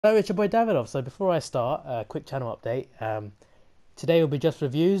Hello, it's your boy Davidoff. So before I start, a quick channel update. Today will be just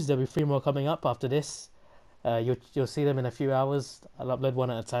reviews. There'll be three more coming up after this. You'll see them in a few hours. I'll upload one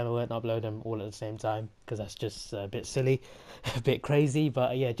at a time. I won't upload them all at the same time because that's just a bit silly, a bit crazy.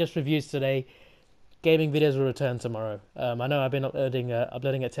 But yeah, just reviews today. Gaming videos will return tomorrow. I know I've been uploading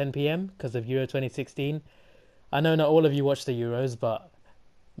at 10 p.m. because of Euro 2016. I know not all of you watch the Euros, but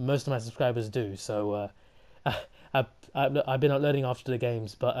most of my subscribers do. So I've, I've been uploading after the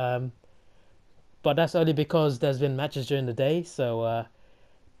games, but that's only because there's been matches during the day. So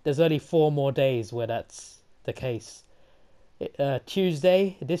there's only 4 more days where that's the case.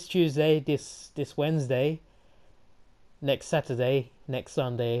 Tuesday, this Wednesday, next Saturday, next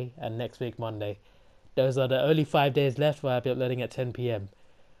Sunday, and next week Monday. Those are the only 5 days left where I'll be uploading at 10 p.m.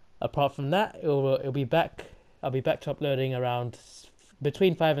 Apart from that, it'll be back. I'll be back to uploading around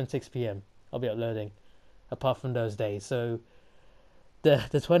between 5 and 6 p.m. I'll be uploading. Apart from those days, so the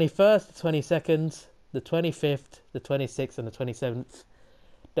 21st, the 22nd, the 25th, the 26th, and the 27th.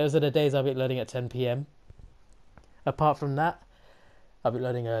 Those are the days I'll be uploading at 10 p.m. Apart from that, I'll be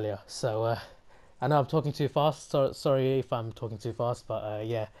loading earlier. So I know I'm talking too fast. Sorry if I'm talking too fast, but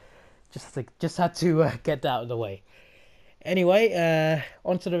yeah, just had to get that out of the way. Anyway,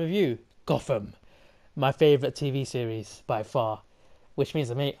 on to the review. Gotham, my favorite TV series by far, which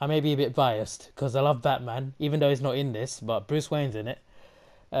means I may be a bit biased because I love Batman, even though he's not in this, but Bruce Wayne's in it.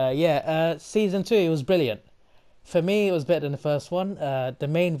 Season 2, it was brilliant. For me, it was better than the first one. The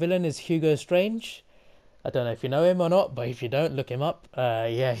main villain is Hugo Strange. I don't know if you know him or not, but if you don't, look him up.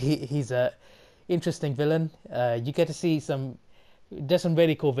 Yeah, he's a interesting villain. You get to see there's some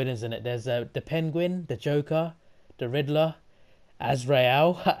really cool villains in it. There's the Penguin, the Joker, the Riddler,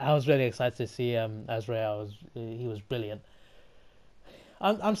 Azrael. I was really excited to see Azrael. He was brilliant.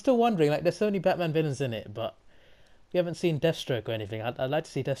 I'm still wondering, like, there's so many Batman villains in it, but we haven't seen Deathstroke or anything. I'd like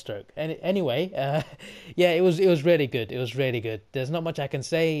to see Deathstroke. Anyway, yeah, it was really good. It was really good. There's not much I can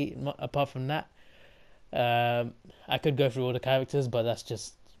say apart from that. I could go through all the characters, but that's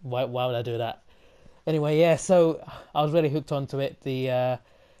just why would I do that? Anyway, yeah. So I was really hooked onto it.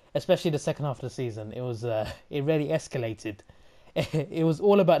 Especially the second half of the season, it really escalated. It was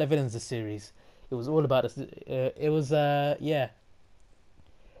all about the villains. The series. It was all about it was yeah.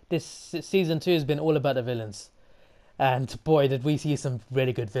 This season 2 has been all about the villains. And boy, did we see some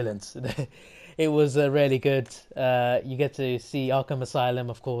really good villains. It was really good. You get to see Arkham Asylum,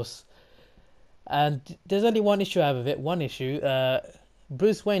 of course. And there's only one issue out of it. One issue.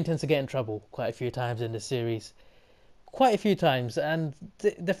 Bruce Wayne tends to get in trouble quite a few times in the series. Quite a few times. And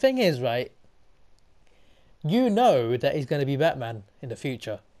the thing is, right, you know that he's going to be Batman in the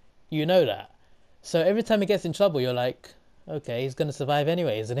future. You know that. So every time he gets in trouble, you're like, okay, he's going to survive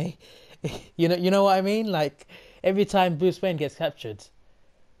anyway, isn't he? You know what I mean? Like every time Bruce Wayne gets captured,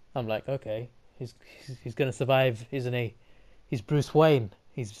 I'm like, okay, he's gonna survive, isn't he? He's Bruce Wayne.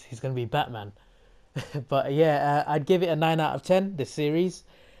 He's gonna be Batman. But yeah, I'd give it a 9 out of 10. This series,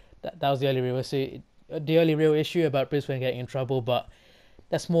 that was the only real issue about Bruce Wayne getting in trouble. But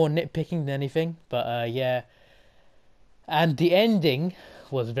that's more nitpicking than anything. But yeah, and the ending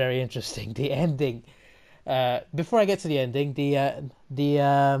was very interesting. The ending. Before I get to the ending,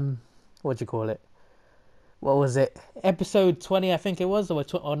 the what do you call it? What was it? Episode 20, I think it was,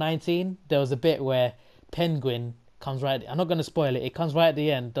 or 19. There was a bit where Penguin comes right. I'm not going to spoil it. It comes right at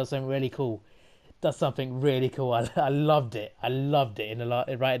the end. Does something really cool. Does something really cool. I loved it. I loved it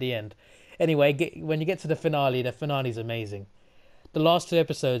right at the end. Anyway, when you get to the finale's amazing. The last 2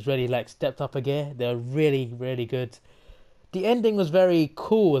 episodes really like stepped up a gear. They're really, really good. The ending was very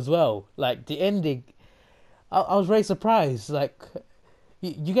cool as well. Like the ending, I was very surprised. Like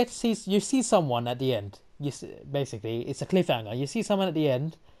you get to see someone at the end. Basically, it's a cliffhanger. You see someone at the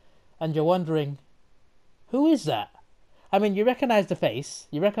end, and you're wondering, who is that? I mean, you recognize the face,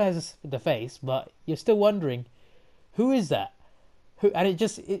 but you're still wondering, who is that? Who? And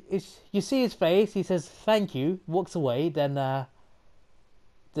it's you see his face. He says thank you, walks away. Then the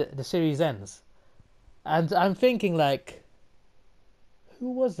series ends, and I'm thinking like,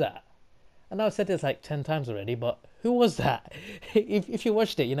 who was that? I know I've said this like 10 times already, but who was that? If you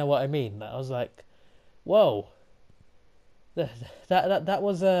watched it, you know what I mean. I was like, whoa, that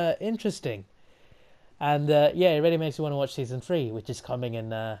was interesting, and yeah, it really makes you want to watch season 3, which is coming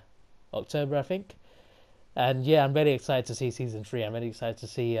in October, I think. And yeah, I'm really excited to see season 3. I'm really excited to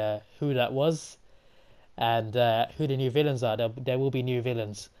see who that was and who the new villains are. There will be new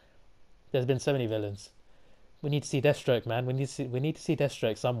villains. There's been so many villains. We need to see Deathstroke, man. We need to see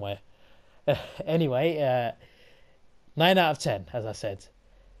Deathstroke somewhere. Anyway, 9 out of 10, as I said.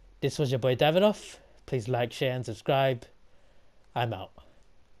 This was your boy Davidoff. Please like, share, and subscribe. I'm out.